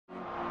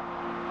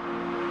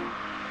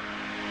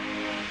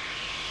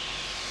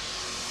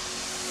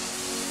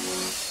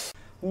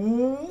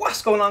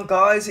What's going on,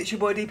 guys? It's your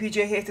boy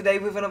DPJ here today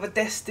with another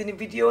Destiny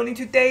video, and in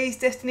today's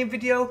Destiny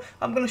video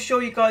I'm going to show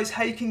you guys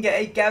how you can get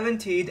a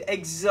guaranteed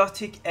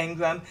exotic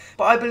engram.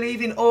 But I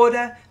believe in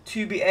order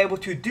to be able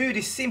to do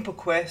this simple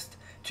quest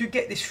to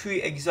get this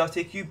free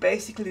exotic, you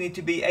basically need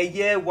to be a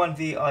year 1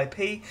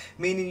 VIP,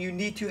 meaning you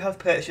need to have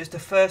purchased the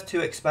first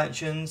 2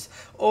 expansions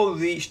or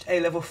reached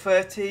a level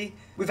 30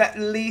 with at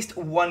least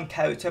 1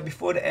 character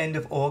before the end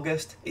of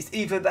August. It's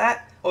either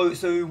that or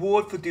it's a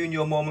reward for doing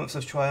your moments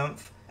of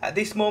triumph. At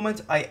this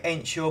moment, I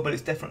ain't sure, but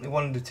it's definitely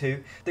one of the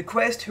two. The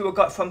quest who I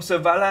got from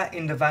Servala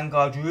in the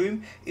Vanguard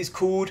room is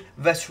called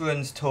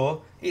Veterans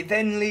Tour. It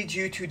then leads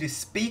you to the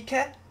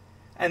Speaker,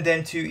 and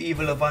then to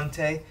Evil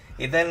Levante.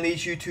 It then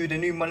leads you to the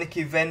new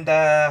Monarchy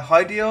vendor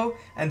Hideo,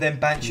 and then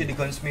Banshee the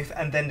Gunsmith,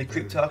 and then the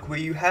Cryptarch, where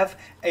you have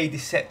a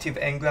Deceptive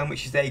Engram,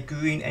 which is a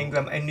green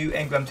engram, a new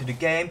engram to the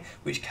game,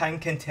 which can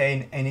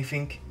contain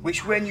anything.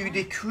 Which when you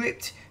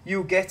decrypt,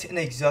 you'll get an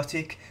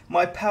exotic.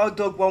 My Power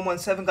Dog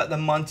 117 got the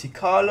Monte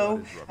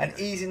Carlo, and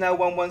Easy Now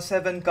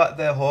 117 got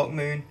the Hawk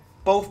Moon.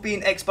 Both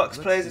being Xbox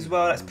players as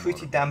well, that's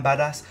pretty damn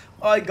badass.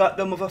 I got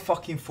the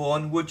motherfucking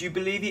phone. Would you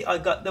believe it? I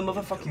got the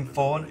motherfucking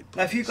phone.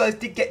 Now if you guys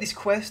did get this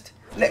quest,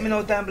 let me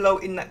know down below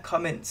in that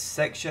comments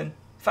section.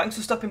 Thanks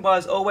for stopping by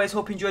as always.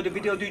 Hope you enjoyed the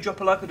video. Do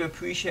drop a like, I do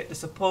appreciate the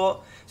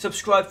support.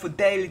 Subscribe for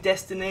daily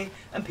Destiny,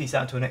 and peace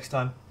out until next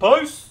time.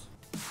 Peace!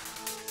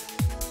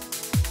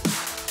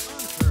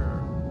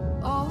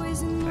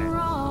 Always in the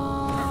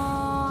wrong,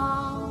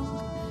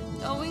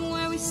 knowing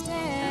where we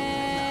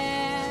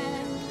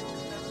stand,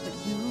 but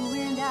you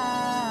and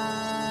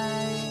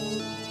I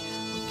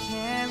will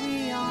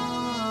carry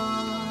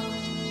on.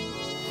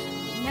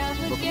 We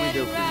never get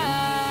it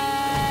right.